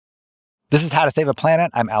This is How to Save a Planet.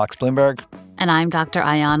 I'm Alex Blumberg. And I'm Dr.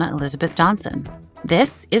 Ayanna Elizabeth Johnson.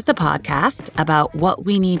 This is the podcast about what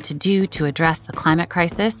we need to do to address the climate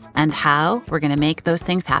crisis and how we're going to make those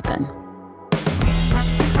things happen.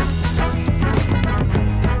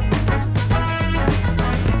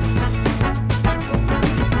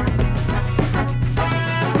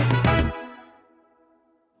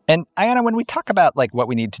 And Ayanna, when we talk about what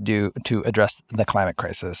we need to do to address the climate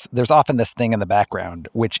crisis, there's often this thing in the background,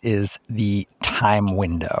 which is the time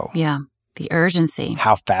window. Yeah, the urgency.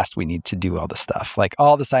 How fast we need to do all this stuff.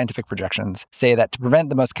 All the scientific projections say that to prevent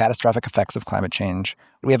the most catastrophic effects of climate change,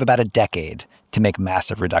 we have about a decade to make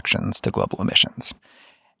massive reductions to global emissions.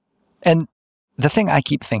 And the thing I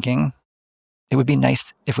keep thinking, it would be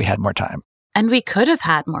nice if we had more time. And we could have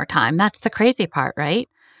had more time. That's the crazy part, right?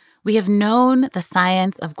 We have known the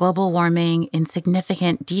science of global warming in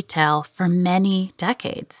significant detail for many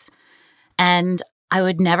decades. And I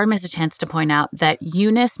would never miss a chance to point out that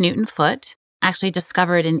Eunice Newton Foote actually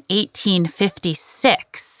discovered in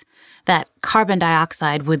 1856 that carbon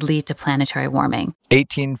dioxide would lead to planetary warming.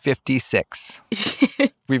 1856.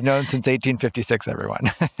 We've known since 1856,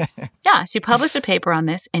 everyone. Yeah, she published a paper on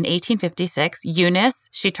this in 1856. Eunice,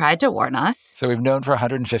 she tried to warn us. So we've known for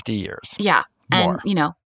 150 years. Yeah. More.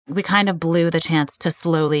 And, we kind of blew the chance to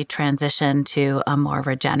slowly transition to a more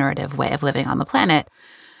regenerative way of living on the planet.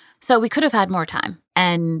 So we could have had more time.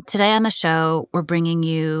 And today on the show, we're bringing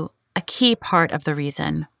you a key part of the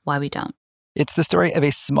reason why we don't. It's the story of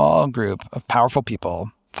a small group of powerful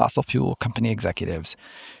people, fossil fuel company executives,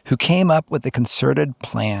 who came up with a concerted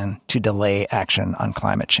plan to delay action on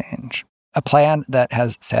climate change. A plan that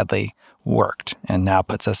has sadly worked and now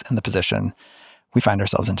puts us in the position we find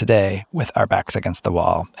ourselves in today with our backs against the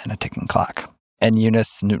wall and a ticking clock. And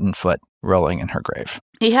Eunice Newton Foote rolling in her grave.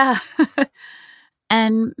 Yeah.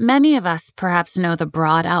 And many of us perhaps know the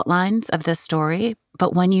broad outlines of this story,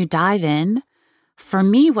 but when you dive in, for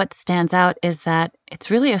me, what stands out is that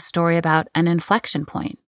it's really a story about an inflection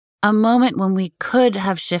point, a moment when we could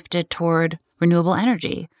have shifted toward renewable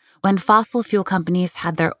energy, when fossil fuel companies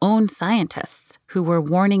had their own scientists who were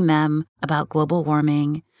warning them about global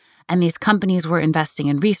warming. And these companies were investing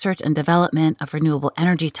in research and development of renewable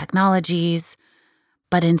energy technologies.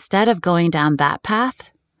 But instead of going down that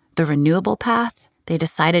path, the renewable path, they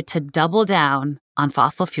decided to double down on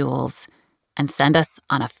fossil fuels and send us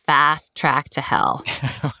on a fast track to hell.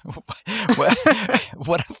 Just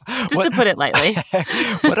to put it lightly.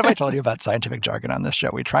 What have I told you about scientific jargon on this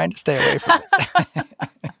show? We're trying to stay away from it.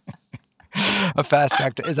 A fast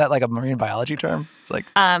track is that like a marine biology term? It's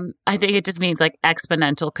I think it just means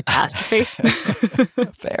exponential catastrophe.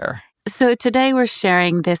 Fair. So today we're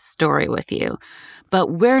sharing this story with you,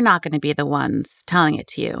 but we're not going to be the ones telling it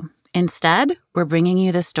to you. Instead, we're bringing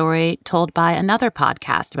you the story told by another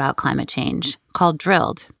podcast about climate change called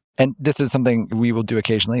Drilled. And this is something we will do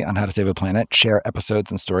occasionally on How to Save a Planet, share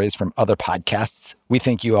episodes and stories from other podcasts we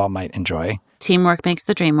think you all might enjoy. Teamwork makes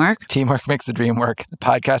the dream work. Teamwork makes the dream work.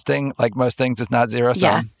 Podcasting, like most things, is not zero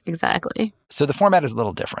sum. Yes, exactly. So the format is a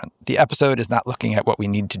little different. The episode is not looking at what we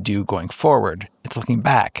need to do going forward. It's looking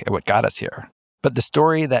back at what got us here. But the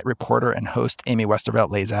story that reporter and host Amy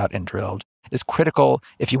Westervelt lays out in Drilled is critical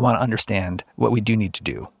if you want to understand what we do need to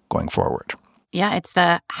do going forward. Yeah, it's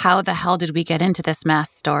the how the hell did we get into this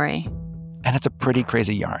mess story. And it's a pretty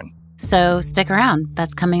crazy yarn. So stick around.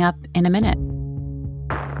 That's coming up in a minute.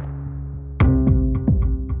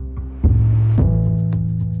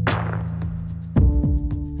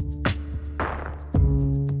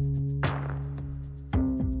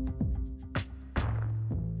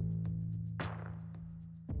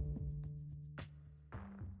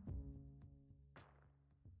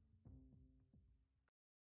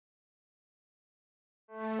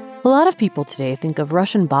 A lot of people today think of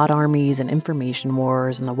Russian bot armies and information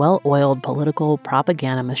wars and the well-oiled political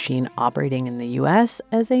propaganda machine operating in the U.S.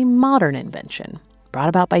 as a modern invention, brought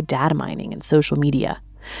about by data mining and social media.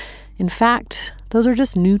 In fact, those are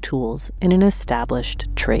just new tools in an established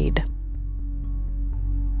trade.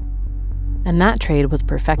 And that trade was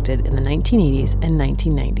perfected in the 1980s and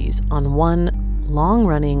 1990s on one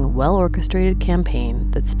long-running, well-orchestrated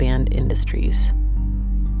campaign that spanned industries.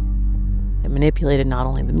 It manipulated not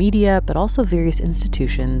only the media, but also various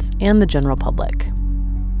institutions and the general public.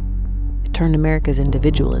 It turned America's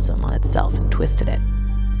individualism on itself and twisted it.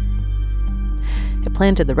 It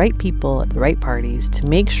planted the right people at the right parties to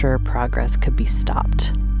make sure progress could be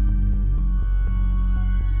stopped.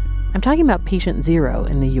 I'm talking about patient zero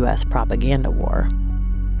in the U.S. propaganda war,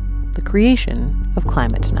 the creation of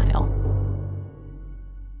climate denial.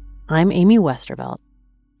 I'm Amy Westervelt,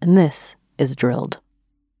 and this is Drilled.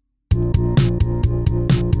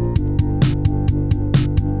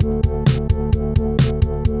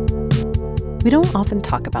 We don't often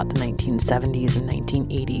talk about the 1970s and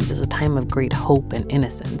 1980s as a time of great hope and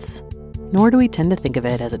innocence, nor do we tend to think of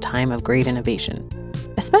it as a time of great innovation,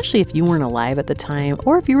 especially if you weren't alive at the time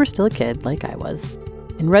or if you were still a kid like I was.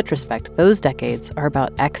 In retrospect, those decades are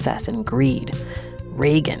about excess and greed.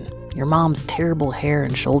 Reagan, your mom's terrible hair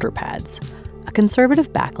and shoulder pads, a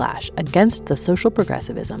conservative backlash against the social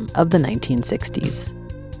progressivism of the 1960s.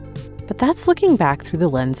 But that's looking back through the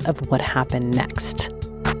lens of what happened next.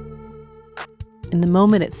 In the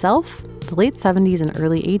moment itself, the late 70s and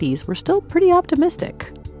early 80s were still pretty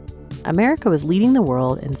optimistic. America was leading the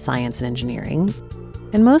world in science and engineering,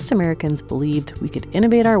 and most Americans believed we could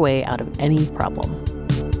innovate our way out of any problem.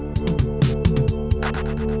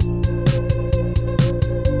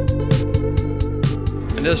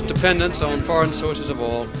 And this dependence on foreign sources of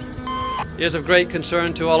oil is of great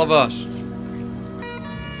concern to all of us.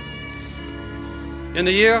 In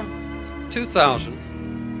the year 2000,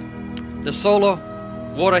 the solar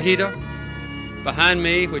water heater behind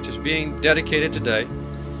me, which is being dedicated today,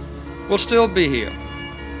 will still be here,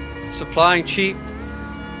 supplying cheap,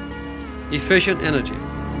 efficient energy.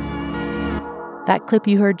 That clip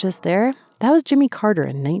you heard just there, that was Jimmy Carter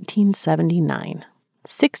in 1979.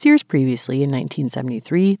 6 years previously, in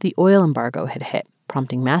 1973, the oil embargo had hit,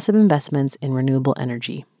 prompting massive investments in renewable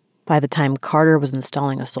energy. By the time Carter was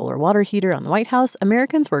installing a solar water heater on the White House,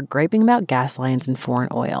 Americans were griping about gas lines and foreign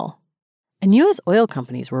oil. And U.S. oil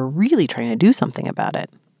companies were really trying to do something about it.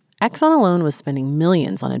 Exxon alone was spending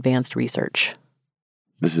millions on advanced research.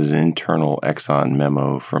 This is an internal Exxon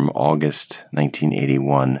memo from August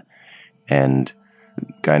 1981, and a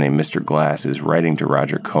guy named Mr. Glass is writing to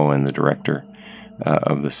Roger Cohen, the director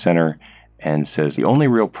of the center, and says, "The only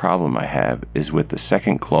real problem I have is with the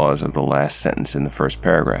second clause of the last sentence in the first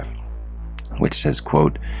paragraph, which says,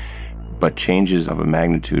 quote, but changes of a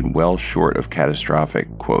magnitude well short of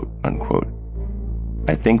catastrophic, quote, unquote.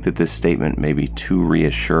 I think that this statement may be too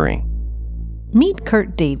reassuring." Meet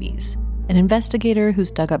Kurt Davies, an investigator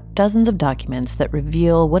who's dug up dozens of documents that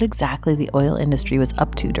reveal what exactly the oil industry was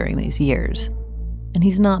up to during these years. And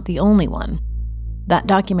he's not the only one. That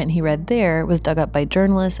document he read there was dug up by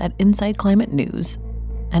journalists at Inside Climate News,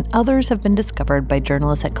 and others have been discovered by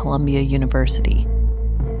journalists at Columbia University.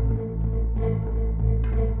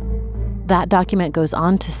 That document goes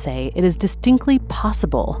on to say it is distinctly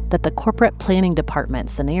possible that the corporate planning department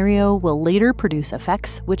scenario will later produce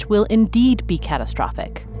effects which will indeed be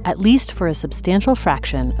catastrophic, at least for a substantial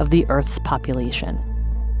fraction of the Earth's population.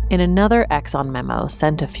 In another Exxon memo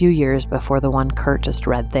sent a few years before the one Kurt just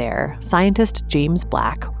read there, scientist James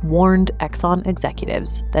Black warned Exxon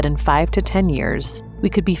executives that in 5 to 10 years, we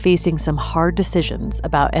could be facing some hard decisions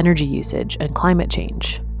about energy usage and climate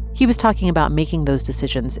change. He was talking about making those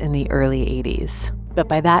decisions in the early 80s. But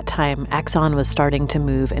by that time, Exxon was starting to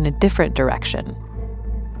move in a different direction.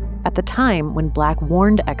 At the time, when Black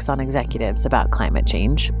warned Exxon executives about climate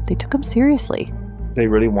change, they took him seriously. They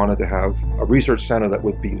really wanted to have a research center that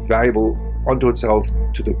would be valuable unto itself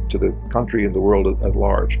to the country and the world at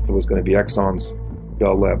large. It was going to be Exxon's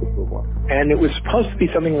Bell Lab equivalent. And it was supposed to be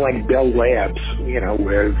something like Bell Labs,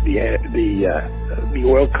 where the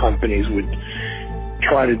oil companies would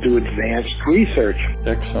try to do advanced research.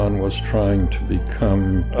 Exxon was trying to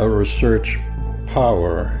become a research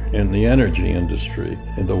power in the energy industry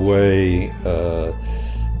in the way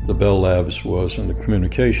the Bell Labs was in the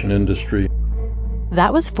communication industry.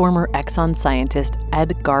 That was former Exxon scientist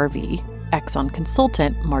Ed Garvey, Exxon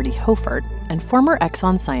consultant Marty Hofert, and former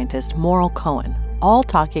Exxon scientist Morrell Cohen, all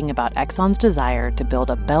talking about Exxon's desire to build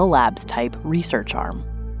a Bell Labs-type research arm.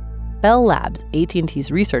 Bell Labs,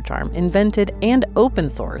 AT&T's research arm, invented and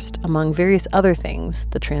open-sourced, among various other things,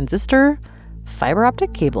 the transistor, fiber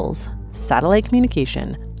optic cables, satellite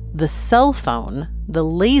communication, the cell phone, the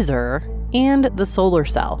laser, and the solar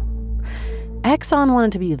cell. Exxon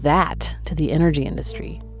wanted to be that to the energy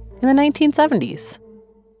industry in the 1970s.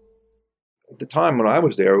 At the time when I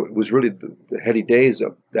was there, it was really the heady days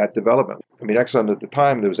of that development. I mean, Exxon at the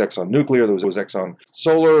time, there was Exxon Nuclear, there was Exxon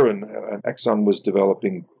Solar, and Exxon was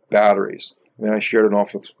developing batteries. I mean, I shared an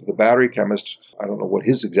office with a battery chemist. I don't know what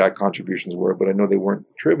his exact contributions were, but I know they weren't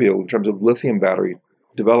trivial in terms of lithium battery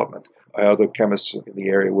development. I had other chemists in the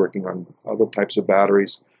area working on other types of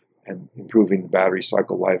batteries and improving the battery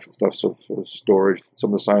cycle life and stuff, so for storage. Some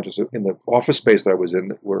of the scientists in the office space that I was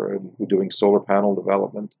in were doing solar panel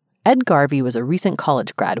development. Ed Garvey was a recent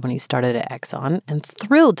college grad when he started at Exxon and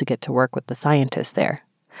thrilled to get to work with the scientists there.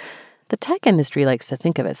 The tech industry likes to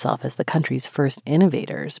think of itself as the country's first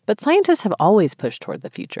innovators, but scientists have always pushed toward the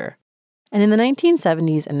future. And in the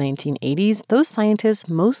 1970s and 1980s, those scientists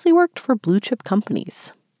mostly worked for blue-chip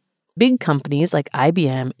companies. Big companies like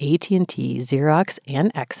IBM, AT&T, Xerox,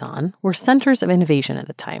 and Exxon were centers of innovation at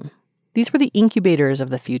the time. These were the incubators of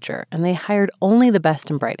the future, and they hired only the best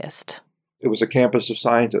and brightest. It was a campus of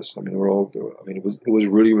scientists. It was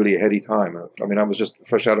really, really a heady time. I was just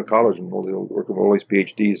fresh out of college and working with all these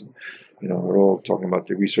PhDs, and we're all talking about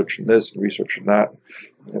the research in this and research in that.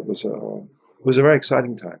 It was a very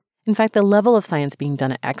exciting time. In fact, the level of science being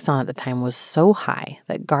done at Exxon at the time was so high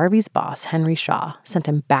that Garvey's boss, Henry Shaw, sent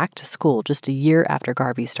him back to school just a year after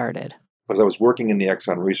Garvey started. As I was working in the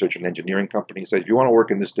Exxon Research and Engineering Company, he said, if you want to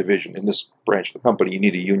work in this division, in this branch of the company, you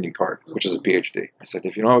need a union card, which is a PhD. I said,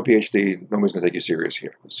 if you don't have a PhD, nobody's going to take you serious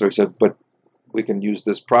here. So he said, but we can use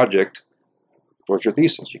this project towards your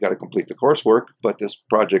thesis. You got to complete the coursework, but this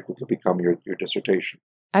project will become your dissertation.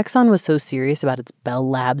 Exxon was so serious about its Bell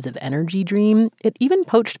Labs of Energy dream, it even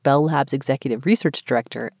poached Bell Labs executive research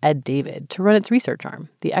director Ed David to run its research arm,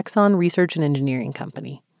 the Exxon Research and Engineering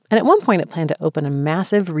Company. And at one point, it planned to open a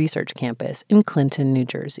massive research campus in Clinton, New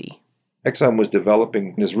Jersey. Exxon was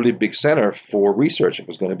developing this really big center for research. It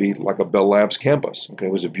was going to be like a Bell Labs campus. Okay,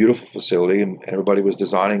 it was a beautiful facility, and everybody was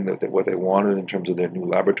designing what they wanted in terms of their new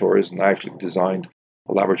laboratories. And I actually designed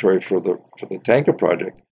a laboratory for the tanker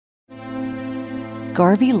project.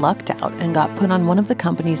 Garvey lucked out and got put on one of the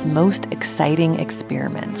company's most exciting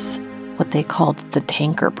experiments, what they called the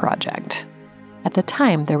Tanker Project. At the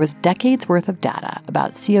time, there was decades worth of data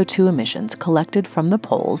about CO2 emissions collected from the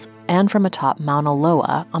poles and from atop Mauna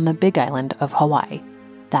Loa on the Big Island of Hawaii.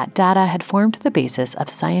 That data had formed the basis of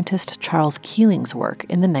scientist Charles Keeling's work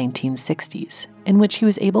in the 1960s, in which he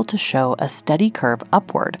was able to show a steady curve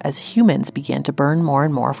upward as humans began to burn more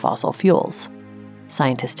and more fossil fuels.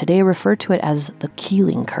 Scientists today refer to it as the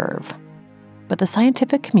Keeling curve. But the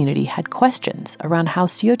scientific community had questions around how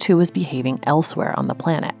CO2 was behaving elsewhere on the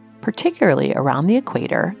planet, particularly around the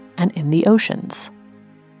equator and in the oceans.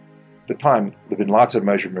 At the time, there had been lots of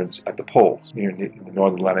measurements at the poles, in the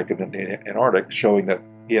North Atlantic and the Antarctic, showing that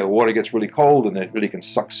the water gets really cold and it really can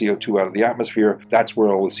suck CO2 out of the atmosphere. That's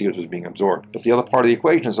where all the CO2 is being absorbed. But the other part of the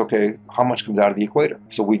equation is, okay, how much comes out of the equator?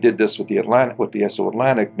 So we did this with the SO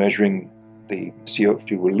Atlantic, measuring the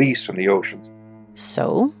CO2 release from the oceans.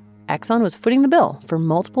 So, Exxon was footing the bill for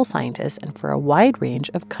multiple scientists and for a wide range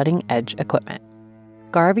of cutting-edge equipment.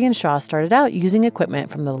 Garvey and Shaw started out using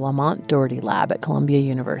equipment from the Lamont Doherty lab at Columbia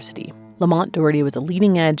University. Lamont Doherty was a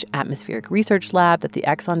leading-edge atmospheric research lab that the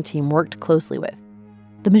Exxon team worked closely with.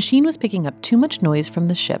 The machine was picking up too much noise from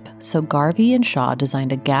the ship, so Garvey and Shaw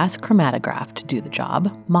designed a gas chromatograph to do the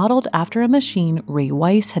job, modeled after a machine Ray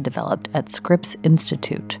Weiss had developed at Scripps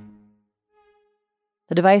Institute.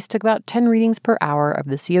 The device took about 10 readings per hour of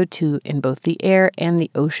the CO2 in both the air and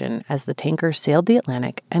the ocean as the tanker sailed the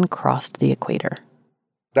Atlantic and crossed the equator.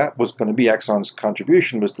 That was going to be Exxon's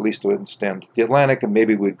contribution, was at least to understand the Atlantic, and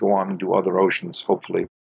maybe we'd go on and do other oceans, hopefully.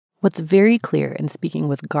 What's very clear in speaking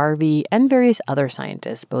with Garvey and various other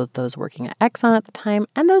scientists, both those working at Exxon at the time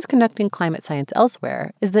and those conducting climate science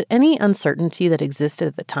elsewhere, is that any uncertainty that existed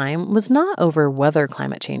at the time was not over whether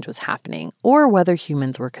climate change was happening or whether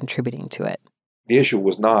humans were contributing to it. The issue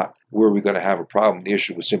was not, were we going to have a problem? The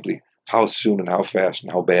issue was simply, how soon and how fast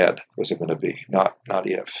and how bad was it going to be? Not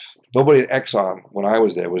if. Nobody at Exxon, when I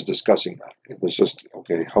was there, was discussing that. It was just,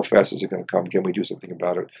 okay, how fast is it going to come? Can we do something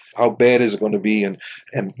about it? How bad is it going to be? And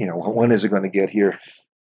when is it going to get here?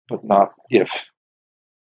 But not if.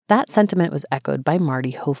 That sentiment was echoed by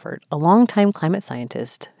Marty Hofert, a longtime climate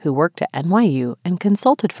scientist who worked at NYU and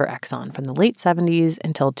consulted for Exxon from the late 70s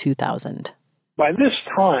until 2000. By this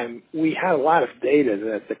time, we had a lot of data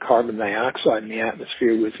that the carbon dioxide in the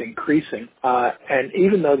atmosphere was increasing. And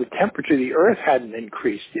even though the temperature of the Earth hadn't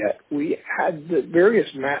increased yet, we had the various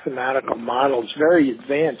mathematical models, very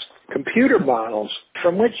advanced computer models,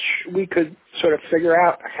 from which we could sort of figure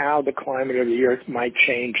out how the climate of the Earth might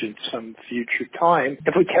change in some future time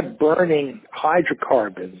if we kept burning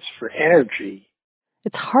hydrocarbons for energy.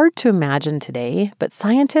 It's hard to imagine today, but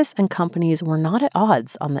scientists and companies were not at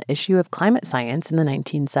odds on the issue of climate science in the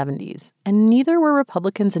 1970s, and neither were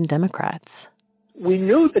Republicans and Democrats. We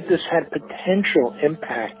knew that this had potential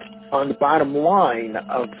impact on the bottom line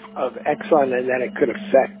of Exxon and that it could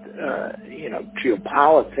affect,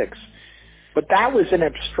 geopolitics. But that was an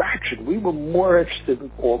abstraction. We were more interested in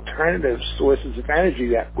alternative sources of energy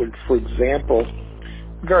that would, for example,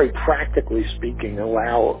 very practically speaking,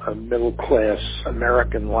 allow a middle-class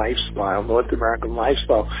American lifestyle, North American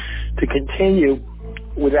lifestyle, to continue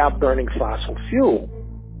without burning fossil fuel.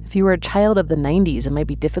 If you were a child of the 90s, it might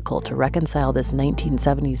be difficult to reconcile this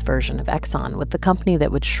 1970s version of Exxon with the company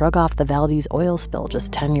that would shrug off the Valdez oil spill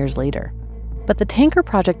just 10 years later. But the tanker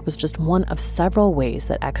project was just one of several ways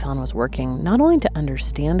that Exxon was working not only to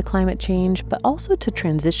understand climate change, but also to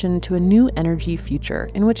transition to a new energy future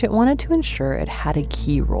in which it wanted to ensure it had a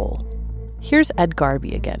key role. Here's Ed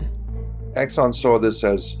Garvey again. Exxon saw this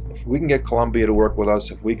as, if we can get Columbia to work with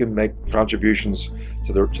us, if we can make contributions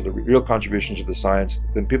to the real contributions to the science,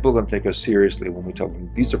 then people are going to take us seriously when we tell them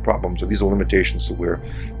these are problems or these are limitations to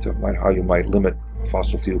how you might limit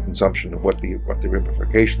fossil fuel consumption and what the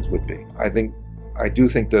ramifications would be. I do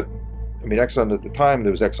think that, Exxon at the time,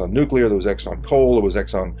 there was Exxon Nuclear, there was Exxon Coal, there was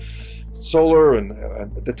Exxon Solar, and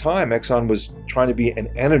at the time, Exxon was trying to be an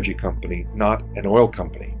energy company, not an oil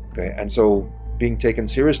company. Okay, and so being taken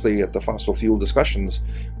seriously at the fossil fuel discussions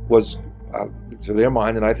was, to their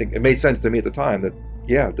mind, and I think it made sense to me at the time that,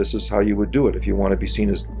 yeah, this is how you would do it. If you want to be seen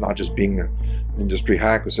as not just being an industry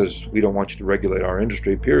hack that says, we don't want you to regulate our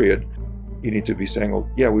industry, period, you need to be saying, well,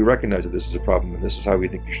 yeah, we recognize that this is a problem and this is how we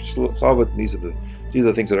think you should solve it, and these are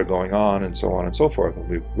the things that are going on, and so on and so forth.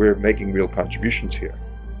 And we're making real contributions here.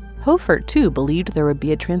 Hofert, too, believed there would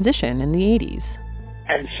be a transition in the 80s.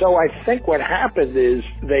 And so I think what happened is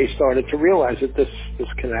they started to realize that this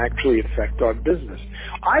can actually affect our business.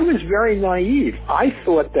 I was very naive. I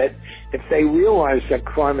thought that if they realized that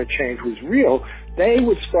climate change was real, they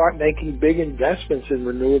would start making big investments in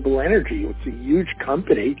renewable energy. It's a huge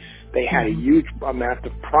company. They had a huge amount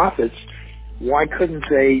of profits. Why couldn't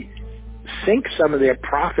they sink some of their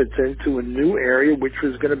profits into a new area, which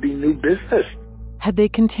was going to be new business? Had they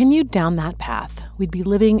continued down that path, we'd be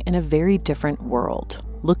living in a very different world,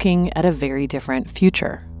 looking at a very different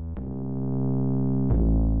future.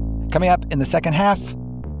 Coming up in the second half,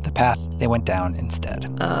 the path they went down instead.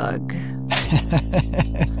 Ugh.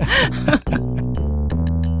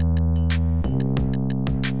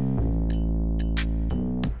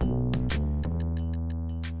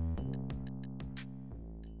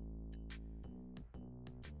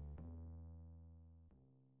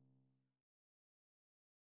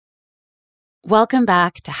 Welcome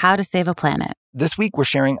back to How to Save a Planet. This week, we're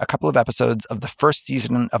sharing a couple of episodes of the first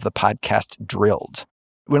season of the podcast Drilled.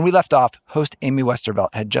 When we left off, host Amy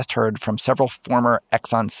Westervelt had just heard from several former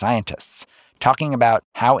Exxon scientists talking about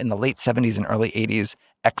how in the late 70s and early 80s,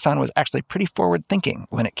 Exxon was actually pretty forward-thinking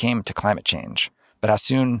when it came to climate change, but how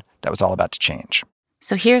soon that was all about to change.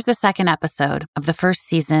 So here's the second episode of the first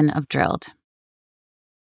season of Drilled.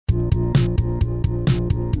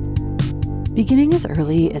 Beginning as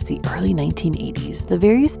early as the early 1980s, the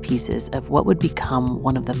various pieces of what would become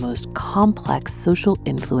one of the most complex social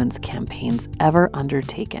influence campaigns ever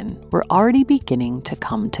undertaken were already beginning to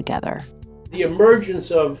come together. The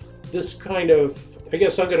emergence of this kind of, I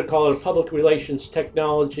guess I'm going to call it a public relations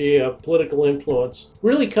technology of political influence,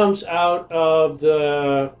 really comes out of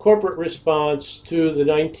the corporate response to the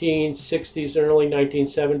 1960s and early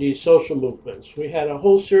 1970s social movements. We had a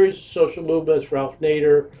whole series of social movements, Ralph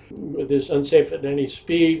Nader with his Unsafe at Any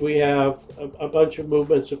Speed. We have a bunch of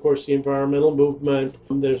movements, of course, the environmental movement.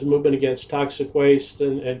 There's a movement against toxic waste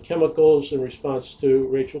and chemicals in response to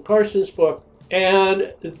Rachel Carson's book.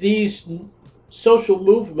 And these social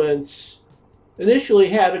movements initially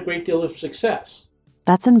had a great deal of success.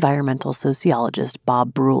 That's environmental sociologist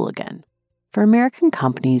Bob Bruhl again. For American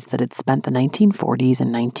companies that had spent the 1940s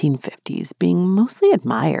and 1950s being mostly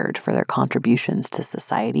admired for their contributions to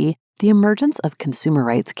society, the emergence of consumer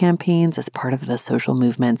rights campaigns as part of the social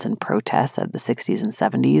movements and protests of the 60s and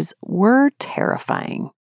 70s were terrifying.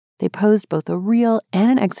 They posed both a real and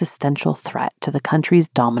an existential threat to the country's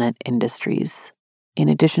dominant industries. In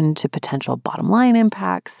addition to potential bottom-line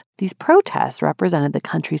impacts, these protests represented the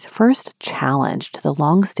country's first challenge to the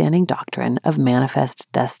long-standing doctrine of manifest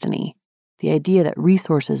destiny, the idea that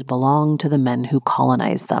resources belong to the men who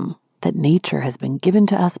colonize them, that nature has been given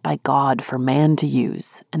to us by God for man to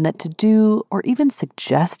use, and that to do or even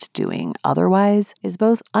suggest doing otherwise is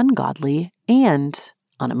both ungodly and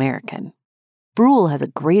un-American. Bruhl has a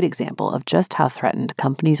great example of just how threatened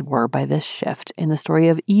companies were by this shift in the story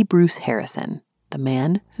of E. Bruce Harrison, the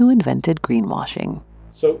man who invented greenwashing.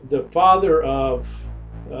 So the father of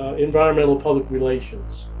environmental public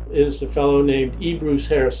relations is a fellow named E. Bruce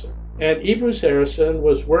Harrison. And E. Bruce Harrison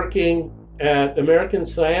was working at American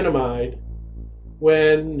Cyanamide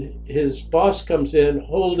when his boss comes in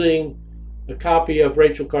holding a copy of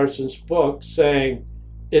Rachel Carson's book saying,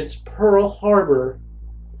 it's Pearl Harbor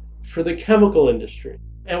for the chemical industry.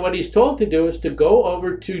 And what he's told to do is to go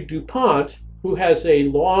over to DuPont, who has a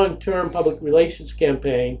long-term public relations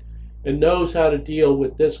campaign and knows how to deal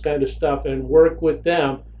with this kind of stuff, and work with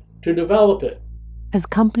them to develop it. As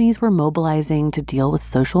companies were mobilizing to deal with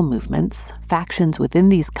social movements, factions within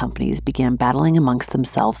these companies began battling amongst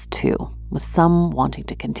themselves too. with some wanting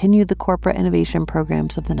to continue the corporate innovation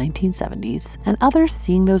programs of the 1970s, and others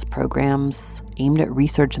seeing those programs, aimed at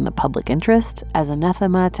research in the public interest, as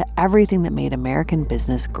anathema to everything that made American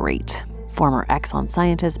business great. Former Exxon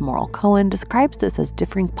scientist Morrell Cohen describes this as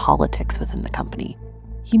differing politics within the company.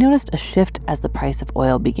 He noticed a shift as the price of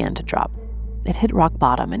oil began to drop. It hit rock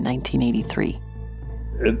bottom in 1983.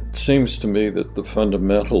 It seems to me that the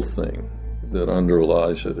fundamental thing that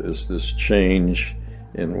underlies it is this change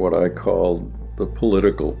in what I call the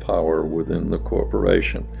political power within the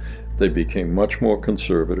corporation. They became much more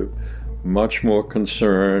conservative, much more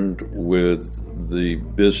concerned with the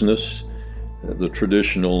business, the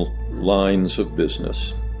traditional lines of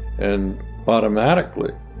business, and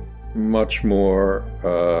automatically much more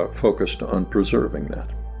focused on preserving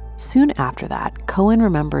that. Soon after that, Cohen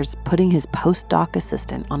remembers putting his postdoc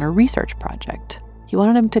assistant on a research project. He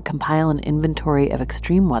wanted him to compile an inventory of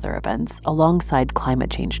extreme weather events alongside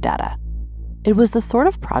climate change data. It was the sort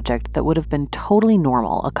of project that would have been totally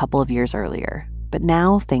normal a couple of years earlier, but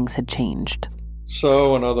now things had changed.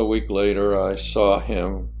 So another week later, I saw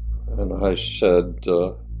him and I said,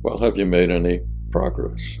 well, have you made any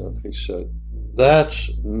progress? And he said,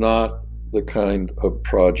 that's not the kind of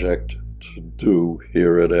project to do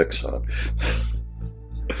here at Exxon.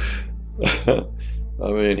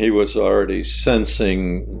 I mean, he was already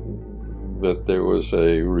sensing that there was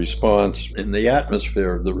a response in the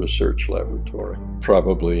atmosphere of the research laboratory,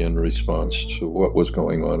 probably in response to what was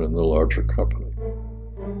going on in the larger company.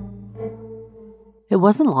 It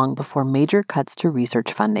wasn't long before major cuts to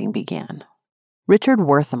research funding began. Richard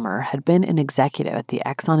Wertheimer had been an executive at the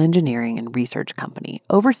Exxon Engineering and Research Company,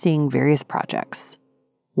 overseeing various projects.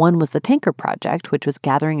 One was the Tanker Project, which was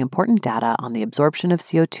gathering important data on the absorption of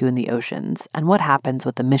CO2 in the oceans and what happens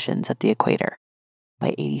with emissions at the equator. By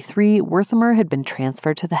 1983, Wertheimer had been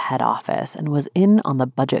transferred to the head office and was in on the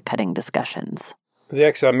budget-cutting discussions. The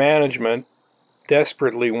Exxon management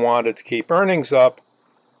desperately wanted to keep earnings up,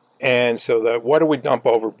 and so that what do we dump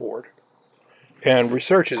overboard? And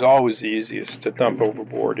research is always the easiest to dump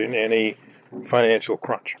overboard in any financial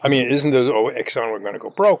crunch. I mean, it isn't as though Exxon were going to go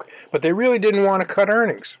broke, but they really didn't want to cut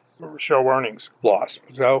earnings or show earnings loss.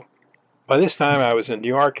 So by this time I was in New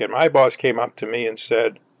York, and my boss came up to me and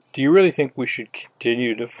said, do you really think we should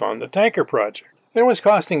continue to fund the Tanker Project? And it was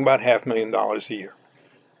costing about $500,000 a year.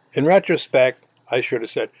 In retrospect, I should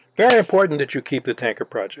have said, very important that you keep the Tanker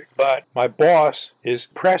Project. But my boss is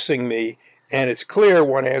pressing me, and it's clear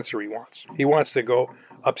what answer he wants. He wants to go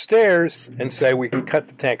upstairs and say we can cut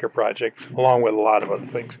the Tanker Project, along with a lot of other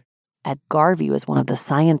things. Ed Garvey was one of the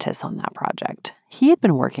scientists on that project. He had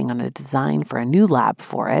been working on a design for a new lab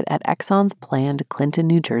for it at Exxon's planned Clinton,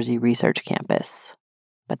 New Jersey research campus.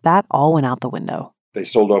 But that all went out the window. They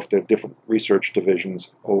sold off their different research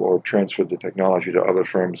divisions or transferred the technology to other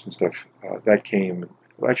firms and stuff. That came.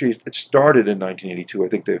 Well, actually, it started in 1982. I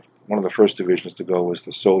think one of the first divisions to go was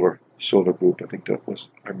the solar group. I think that was.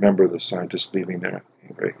 I remember the scientists leaving there,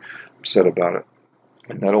 very upset about it,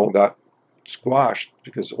 and that all got squashed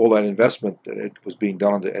because all that investment that it was being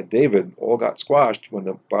done at David all got squashed when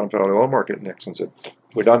the bottom fell out of the oil market. And Exxon said,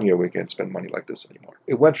 "We're done here. We can't spend money like this anymore."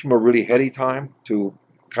 It went from a really heady time to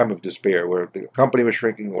time of despair, where the company was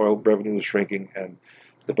shrinking, oil revenue was shrinking, and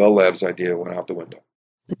the Bell Labs idea went out the window.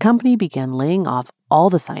 The company began laying off all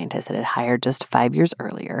the scientists it had hired just 5 years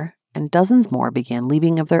earlier, and dozens more began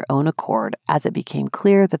leaving of their own accord as it became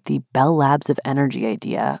clear that the Bell Labs of Energy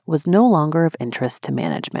idea was no longer of interest to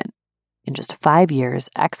management. In just 5 years,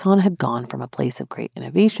 Exxon had gone from a place of great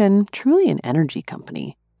innovation, truly an energy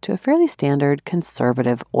company, to a fairly standard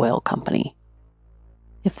conservative oil company.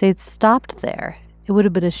 If they'd stopped there, it would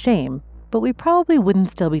have been a shame, but we probably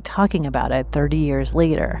wouldn't still be talking about it 30 years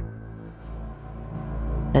later.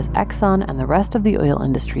 As Exxon and the rest of the oil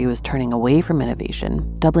industry was turning away from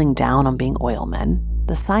innovation, doubling down on being oil men,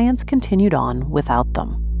 the science continued on without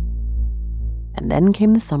them. And then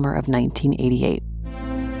came the summer of 1988,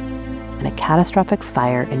 and a catastrophic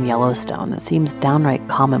fire in Yellowstone that seems downright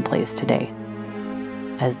commonplace today.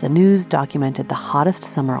 As the news documented the hottest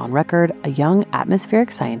summer on record, a young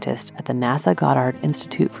atmospheric scientist at the NASA Goddard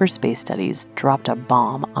Institute for Space Studies dropped a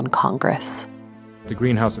bomb on Congress. The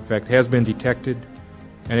greenhouse effect has been detected,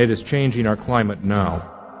 and it is changing our climate now.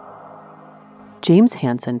 James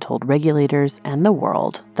Hansen told regulators and the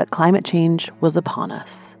world that climate change was upon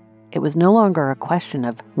us. It was no longer a question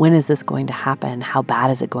of when is this going to happen, how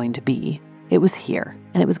bad is it going to be. It was here,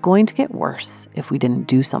 and it was going to get worse if we didn't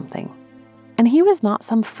do something. And he was not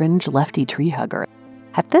some fringe lefty tree hugger.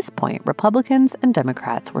 At this point, Republicans and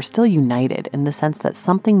Democrats were still united in the sense that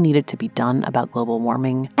something needed to be done about global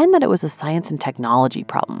warming and that it was a science and technology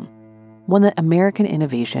problem. one that American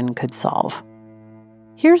innovation could solve.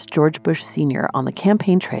 Here's George Bush Sr. on the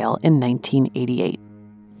campaign trail in 1988.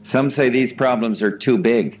 Some say these problems are too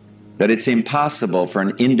big, that it's impossible for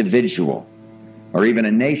an individual or even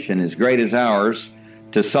a nation as great as ours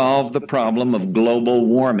to solve the problem of global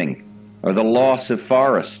warming or the loss of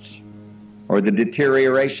forests or the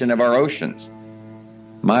deterioration of our oceans.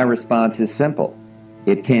 My response is simple.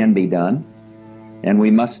 It can be done, and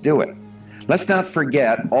we must do it. Let's not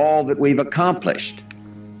forget all that we've accomplished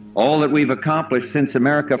since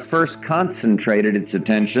America first concentrated its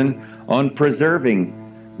attention on preserving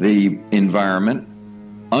the environment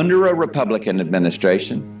under a Republican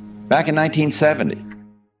administration back in 1970.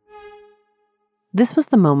 This was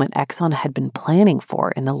the moment Exxon had been planning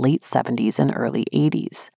for in the late 70s and early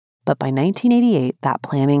 80s. But by 1988, that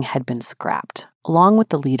planning had been scrapped, along with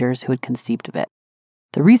the leaders who had conceived of it.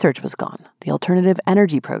 The research was gone. The alternative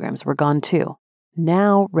energy programs were gone too.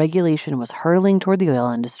 Now, regulation was hurtling toward the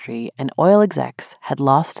oil industry, and oil execs had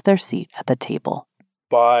lost their seat at the table.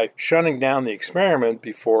 By shutting down the experiment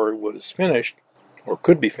before it was finished, or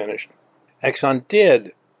could be finished, Exxon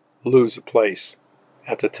did lose a place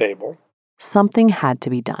at the table. Something had to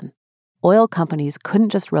be done. Oil companies couldn't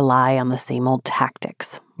just rely on the same old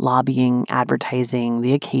tactics, lobbying, advertising,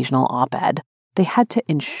 the occasional op-ed. They had to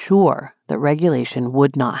ensure that regulation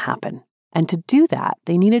would not happen. And to do that,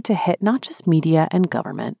 they needed to hit not just media and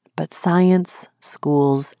government, but science,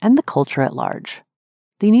 schools, and the culture at large.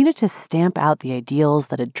 They needed to stamp out the ideals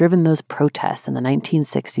that had driven those protests in the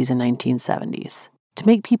 1960s and 1970s, to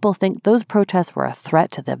make people think those protests were a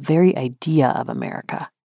threat to the very idea of America,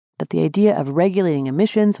 that the idea of regulating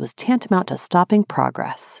emissions was tantamount to stopping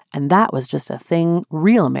progress, and that was just a thing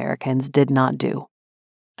real Americans did not do.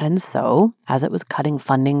 And so, as it was cutting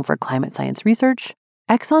funding for climate science research,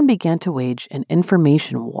 Exxon began to wage an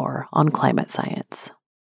information war on climate science.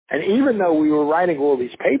 And even though we were writing all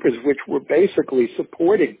these papers, which were basically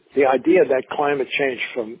supporting the idea that climate change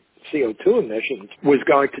from CO2 emissions was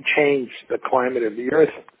going to change the climate of the Earth,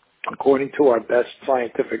 according to our best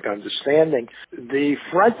scientific understanding, the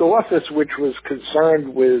front office, which was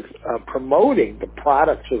concerned with promoting the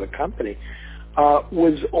products of the company,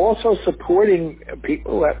 was also supporting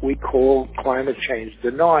people that we call climate change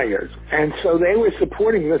deniers. And so they were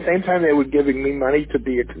supporting, at the same time they were giving me money to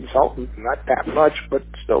be a consultant, not that much, but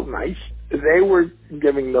still nice. They were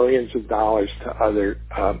giving millions of dollars to other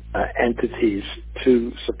entities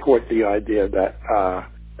to support the idea that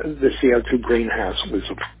the CO2 greenhouse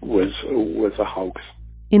was a hoax.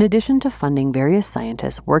 In addition to funding various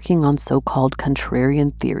scientists working on so-called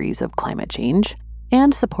contrarian theories of climate change,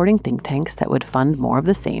 and supporting think tanks that would fund more of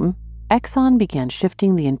the same, Exxon began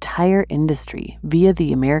shifting the entire industry via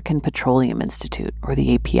the American Petroleum Institute, or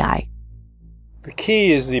the API. The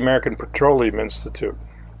key is the American Petroleum Institute.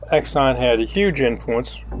 Exxon had a huge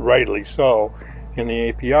influence, rightly so, in the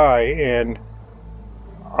API, and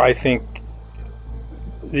I think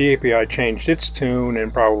the API changed its tune,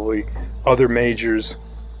 and probably other majors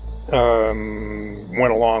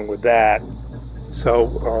went along with that.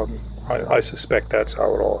 So I suspect that's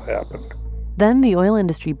how it all happened. Then the oil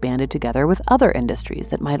industry banded together with other industries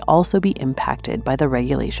that might also be impacted by the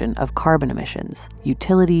regulation of carbon emissions.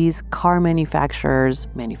 Utilities, car manufacturers,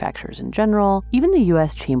 manufacturers in general, even the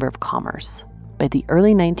U.S. Chamber of Commerce. By the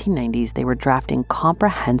early 1990s, they were drafting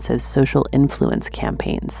comprehensive social influence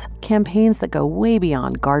campaigns that go way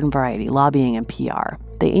beyond garden variety lobbying and PR.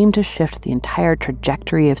 They aim to shift the entire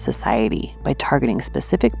trajectory of society by targeting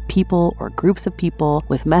specific people or groups of people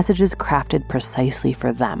with messages crafted precisely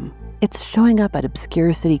for them. It's showing up at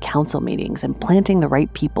obscure city council meetings and planting the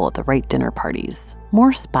right people at the right dinner parties.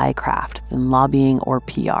 More spycraft than lobbying or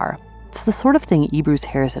PR. It's the sort of thing E. Bruce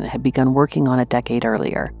Harrison had begun working on a decade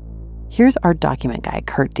earlier. Here's our document guy,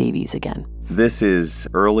 Kurt Davies, again. This is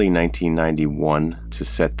early 1991. To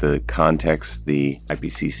set the context, the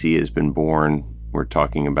IPCC has been born. We're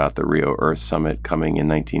talking about the Rio Earth Summit coming in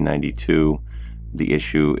 1992. The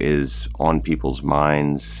issue is on people's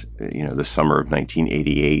minds, the summer of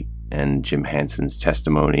 1988 and Jim Hanson's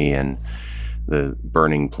testimony and the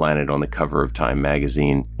burning planet on the cover of Time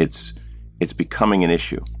magazine. It's becoming an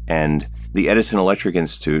issue. And the Edison Electric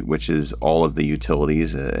Institute, which is all of the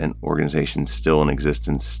utilities, an organization still in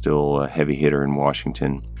existence, still a heavy hitter in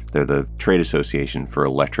Washington. They're the trade association for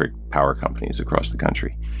electric power companies across the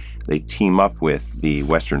country. They team up with the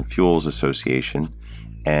Western Fuels Association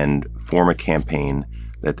and form a campaign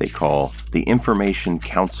that they call the Information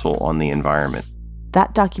Council on the Environment.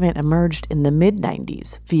 That document emerged in the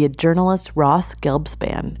mid-90s via journalist Ross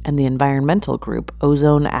Gelbspan and the environmental group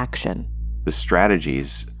Ozone Action. The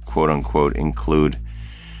strategies, quote unquote, include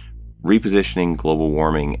repositioning global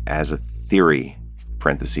warming as a theory,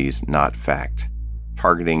 parentheses, not fact.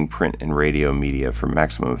 Targeting print and radio media for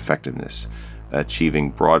maximum effectiveness,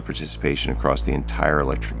 achieving broad participation across the entire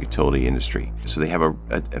electric utility industry. So they have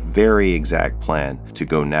a very exact plan to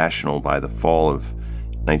go national by the fall of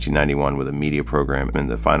 1991 with a media program, and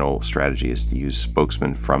the final strategy is to use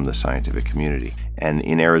spokesmen from the scientific community. And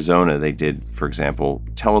in Arizona, they did, for example,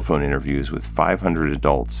 telephone interviews with 500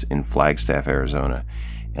 adults in Flagstaff, Arizona.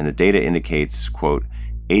 And the data indicates, quote,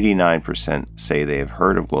 89% say they have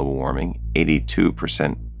heard of global warming,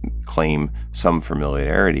 82% claim some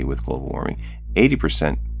familiarity with global warming,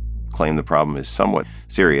 80% claim the problem is somewhat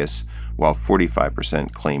serious, while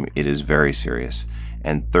 45% claim it is very serious,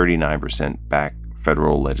 and 39% back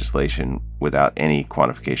federal legislation without any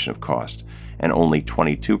quantification of cost. And only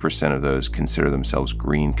 22% of those consider themselves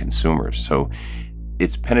green consumers. So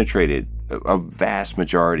it's penetrated. A vast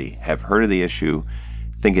majority have heard of the issue,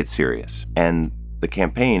 think it's serious. And the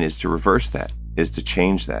campaign is to reverse that, is to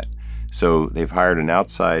change that. So they've hired an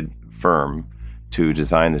outside firm to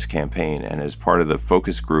design this campaign. And as part of the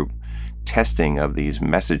focus group testing of these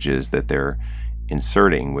messages that they're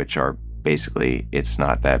inserting, which are basically, it's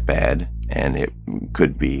not that bad, and it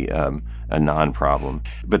could be a non-problem.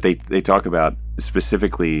 But they talk about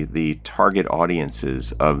specifically the target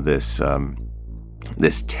audiences of this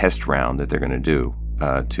this test round that they're going to do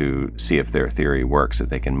to see if their theory works, if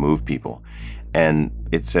they can move people. And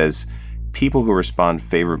it says people who respond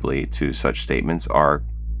favorably to such statements are,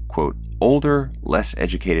 quote, older, less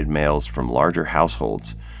educated males from larger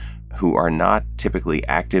households who are not typically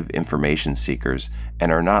active information seekers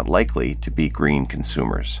and are not likely to be green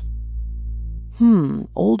consumers.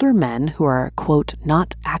 Older men who are, quote,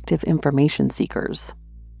 not active information seekers.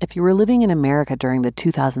 If you were living in America during the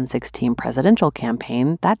 2016 presidential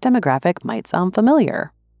campaign, that demographic might sound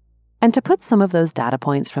familiar. And to put some of those data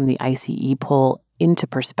points from the ICE poll into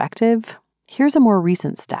perspective, here's a more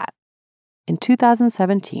recent stat. In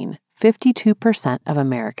 2017, 52% of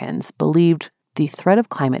Americans believed the threat of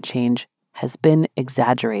climate change has been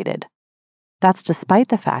exaggerated. That's despite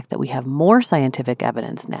the fact that we have more scientific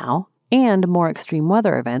evidence now and more extreme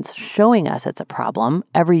weather events showing us it's a problem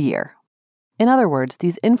every year. In other words,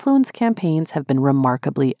 these influence campaigns have been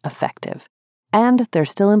remarkably effective, and they're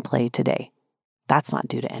still in play today. That's not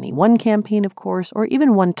due to any one campaign, of course, or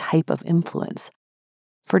even one type of influence.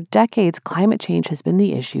 For decades, climate change has been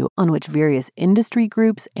the issue on which various industry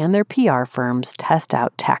groups and their PR firms test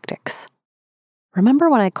out tactics. Remember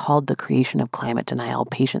when I called the creation of climate denial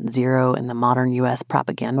patient zero in the modern U.S.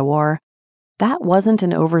 propaganda war? That wasn't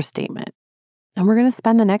an overstatement. And we're going to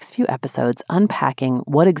spend the next few episodes unpacking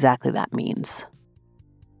what exactly that means.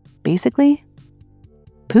 Basically,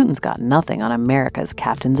 Putin's got nothing on America's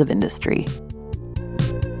captains of industry.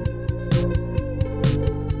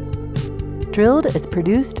 Drilled is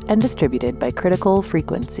produced and distributed by Critical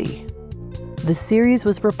Frequency. The series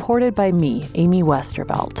was reported by me, Amy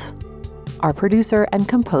Westervelt. Our producer and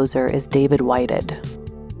composer is David Whited.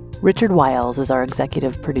 Richard Wiles is our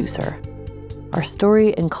executive producer. Our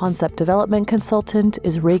story and concept development consultant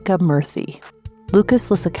is Rekha Murthy. Lucas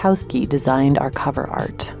Lisakowski designed our cover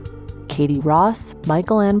art. Katie Ross,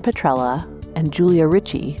 Michael Ann Petrella, and Julia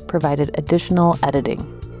Ritchie provided additional editing.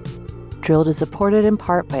 Drilled is supported in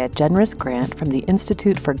part by a generous grant from the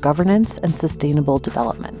Institute for Governance and Sustainable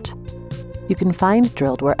Development. You can find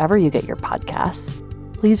Drilled wherever you get your podcasts.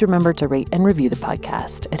 Please remember to rate and review the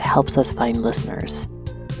podcast. It helps us find listeners.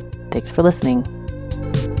 Thanks for listening.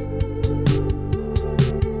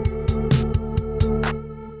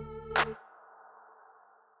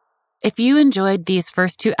 If you enjoyed these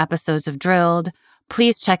first 2 episodes of Drilled,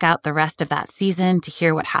 please check out the rest of that season to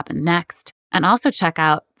hear what happened next, and also check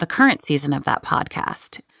out the current season of that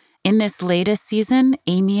podcast. In this latest season,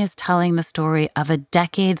 Amy is telling the story of a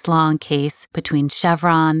decades-long case between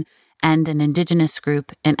Chevron and an indigenous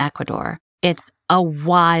group in Ecuador. It's a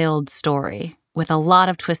wild story with a lot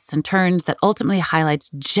of twists and turns that ultimately highlights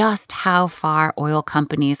just how far oil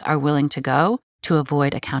companies are willing to go to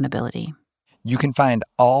avoid accountability. You can find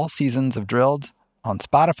all seasons of Drilled on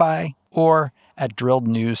Spotify or at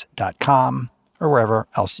drillednews.com or wherever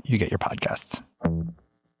else you get your podcasts.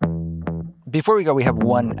 Before we go, we have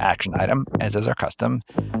one action item, as is our custom.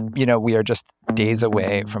 You know, we are just days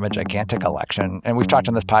away from a gigantic election, and we've talked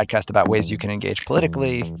on this podcast about ways you can engage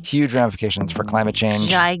politically, huge ramifications for climate change.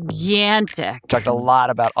 Gigantic. Talked a lot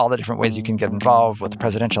about all the different ways you can get involved with the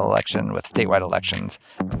presidential election, with statewide elections.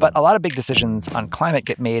 But a lot of big decisions on climate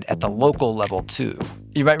get made at the local level, too.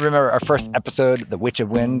 You might remember our first episode, The Witch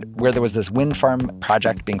of Wind, where there was this wind farm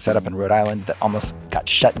project being set up in Rhode Island that almost got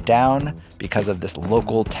shut down because of this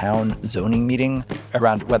local town zoning meeting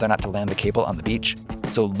around whether or not to land the cable on the beach.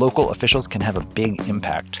 so local officials can have a big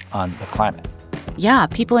impact on the climate. Yeah,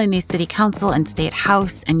 people in these city council and state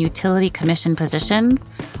house and utility commission positions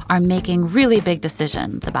are making really big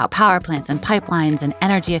decisions about power plants and pipelines and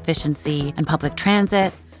energy efficiency and public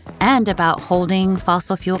transit, and about holding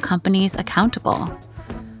fossil fuel companies accountable.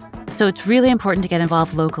 So it's really important to get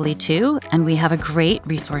involved locally too, and we have a great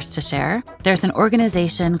resource to share. There's an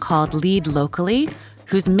organization called Lead Locally,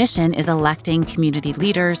 whose mission is electing community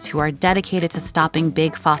leaders who are dedicated to stopping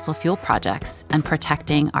big fossil fuel projects and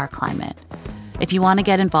protecting our climate. If you want to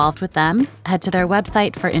get involved with them, head to their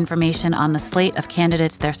website for information on the slate of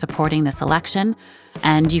candidates they're supporting this election,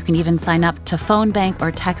 and you can even sign up to phone bank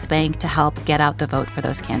or text bank to help get out the vote for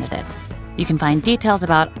those candidates. You can find details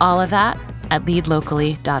about all of that at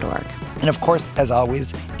leadlocally.org. And of course, as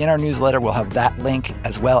always, in our newsletter, we'll have that link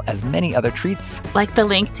as well as many other treats. Like the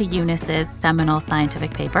link to Eunice's seminal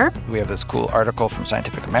scientific paper. We have this cool article from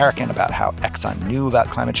Scientific American about how Exxon knew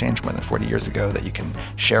about climate change more than 40 years ago that you can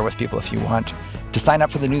share with people if you want. To sign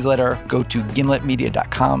up for the newsletter, go to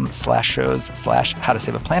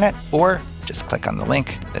gimletmedia.com/shows/howtosaveaplanet, or just click on the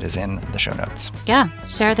link that is in the show notes. Yeah,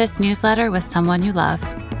 share this newsletter with someone you love.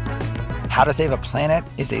 How to Save a Planet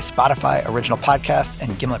is a Spotify original podcast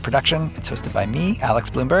and Gimlet production. It's hosted by me, Alex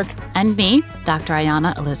Bloomberg. And me, Dr.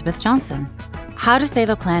 Ayanna Elizabeth Johnson. How to Save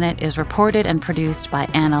a Planet is reported and produced by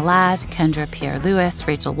Anna Ladd, Kendra Pierre-Louis,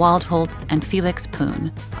 Rachel Waldholtz, and Felix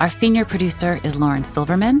Poon. Our senior producer is Lauren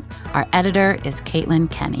Silverman. Our editor is Caitlin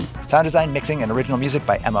Kenny. Sound design, mixing, and original music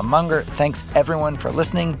by Emma Munger. Thanks, everyone, for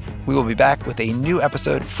listening. We will be back with a new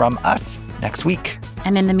episode from us next week.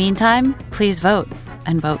 And in the meantime, please vote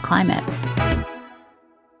and vote climate.